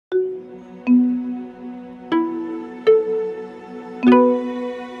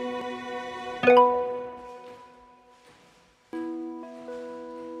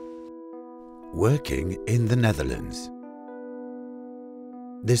Working in the Netherlands.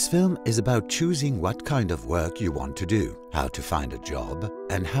 This film is about choosing what kind of work you want to do, how to find a job,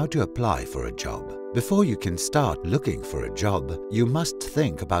 and how to apply for a job. Before you can start looking for a job, you must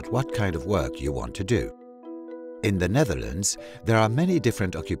think about what kind of work you want to do. In the Netherlands, there are many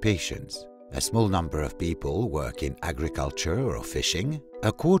different occupations. A small number of people work in agriculture or fishing.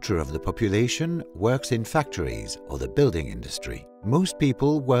 A quarter of the population works in factories or the building industry. Most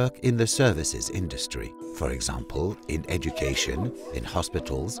people work in the services industry, for example, in education, in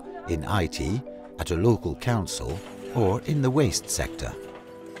hospitals, in IT, at a local council, or in the waste sector.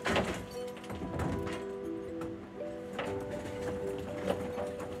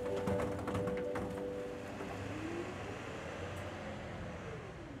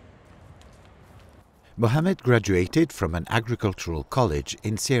 Mohammed graduated from an agricultural college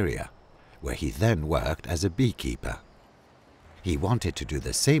in Syria, where he then worked as a beekeeper. He wanted to do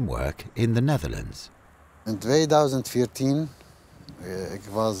the same work in the Netherlands. In 2014, ik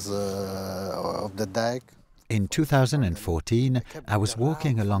was op de dijk. In 2014, I was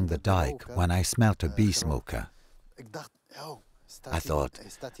walking along the dike when I smelt a bee smoker. I thought,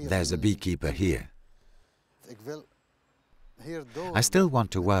 there's a beekeeper here. I still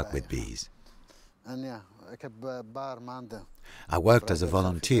want to work with bees. I worked as a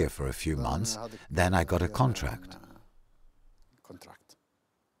volunteer for a few months, then I got a contract.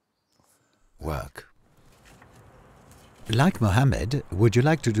 Work. Like Mohammed, would you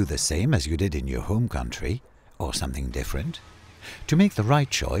like to do the same as you did in your home country, or something different? To make the right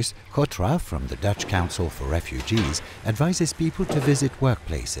choice, Kotra from the Dutch Council for Refugees advises people to visit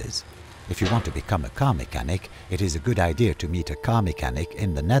workplaces. If you want to become a car mechanic, it is a good idea to meet a car mechanic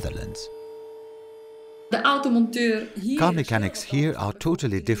in the Netherlands. Car mechanics here are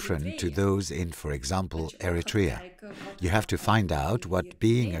totally different to those in, for example, Eritrea. You have to find out what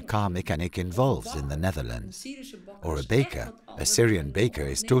being a car mechanic involves in the Netherlands. Or a baker. A Syrian baker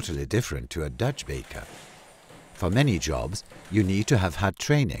is totally different to a Dutch baker. For many jobs, you need to have had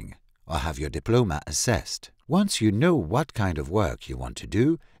training or have your diploma assessed. Once you know what kind of work you want to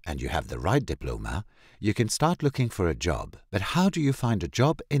do and you have the right diploma, you can start looking for a job. But how do you find a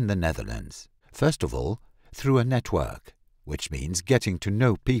job in the Netherlands? First of all, through a network, which means getting to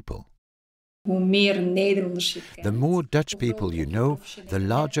know people. The more Dutch people you know, the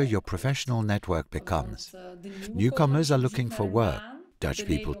larger your professional network becomes. Newcomers are looking for work, Dutch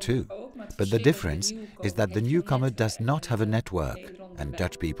people too. But the difference is that the newcomer does not have a network, and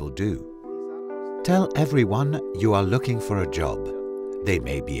Dutch people do. Tell everyone you are looking for a job. They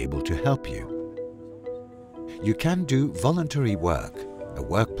may be able to help you. You can do voluntary work, a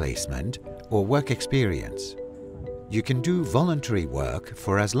work placement, or work experience. You can do voluntary work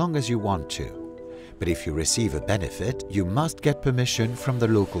for as long as you want to, but if you receive a benefit, you must get permission from the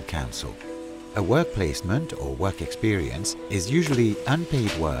local council. A work placement or work experience is usually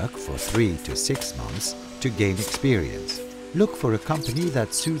unpaid work for 3 to 6 months to gain experience. Look for a company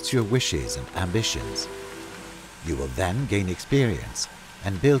that suits your wishes and ambitions. You will then gain experience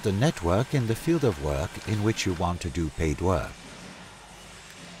and build a network in the field of work in which you want to do paid work.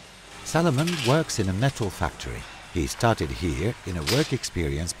 Salomon works in a metal factory. He started here in a work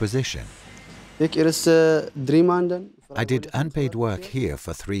experience position. I did unpaid work here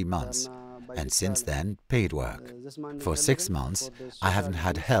for 3 months, and since then paid work. For 6 months, I haven't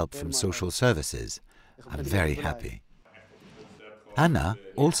had help from social services. I'm very happy. Hannah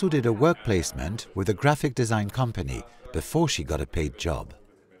also did a work placement with a graphic design company before she got a paid job.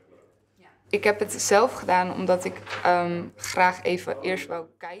 Ik heb het zelf gedaan omdat ik graag even eerst wou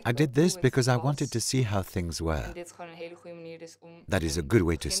kijken. I did this because I wanted to see how things were. That is a good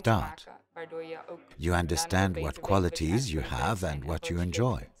way to start. You understand what qualities you have and what you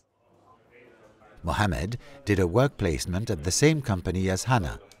enjoy. Mohammed did a work placement at the same company as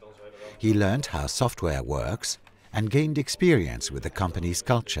Hannah. He learned how software works and gained experience with the company's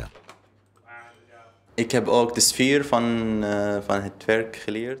culture. Ik heb ook de sfeer van het werk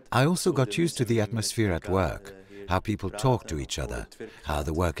geleerd. I also got used to the atmosphere at work, how people talk to each other, how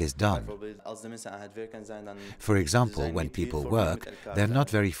the work is done. For example, when people work, they're not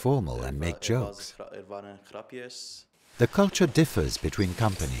very formal and make jokes. The culture differs between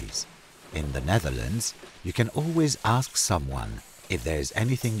companies. In the Netherlands, you can always ask someone if there is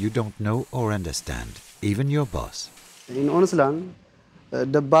anything you don't know or understand, even your boss. In ons land,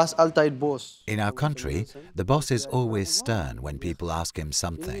 de baas altijd boos. In our country, the boss is always stern when people ask him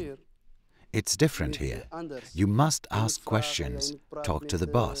something. It's different here. You must ask questions, talk to the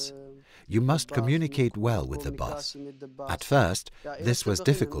boss. You must communicate well with the boss. At first, this was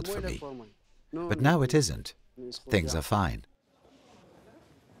difficult for me, but now it isn't. Things are fine.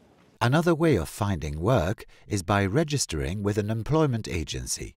 Another way of finding work is by registering with an employment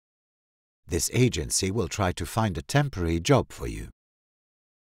agency. This agency will try to find a temporary job for you.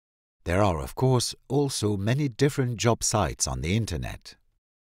 There are, of course, also many different job sites on the internet.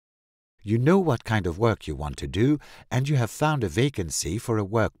 You know what kind of work you want to do, and you have found a vacancy for a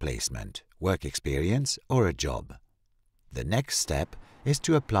work placement, work experience, or a job. The next step is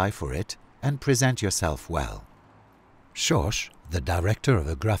to apply for it and present yourself well. Josh, the director of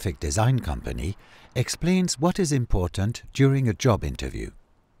a graphic design company, explains what is important during a job interview.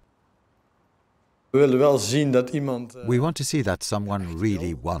 We want to see that someone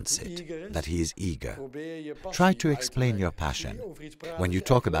really wants it, that he is eager. Try to explain your passion. When you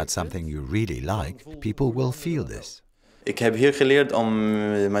talk about something you really like, people will feel this. I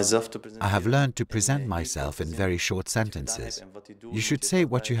have learned to present myself in very short sentences. You should say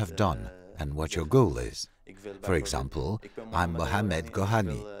what you have done and what your goal is. For example, I'm Mohamed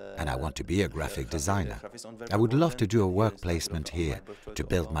Gohani and I want to be a graphic designer. I would love to do a work placement here to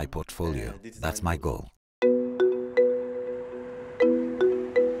build my portfolio. That's my goal.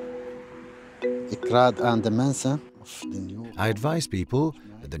 I advise people,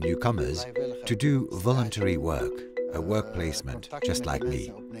 the newcomers, to do voluntary work, a work placement, just like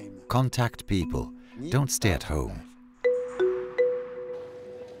me. Contact people. Don't stay at home.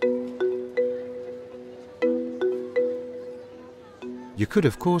 You could,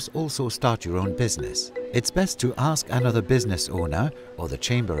 of course, also start your own business. It's best to ask another business owner or the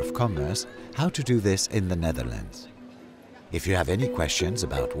Chamber of Commerce how to do this in the Netherlands. If you have any questions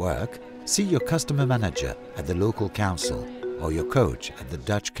about work, see your customer manager at the local council or your coach at the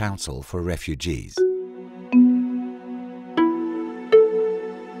Dutch Council for Refugees.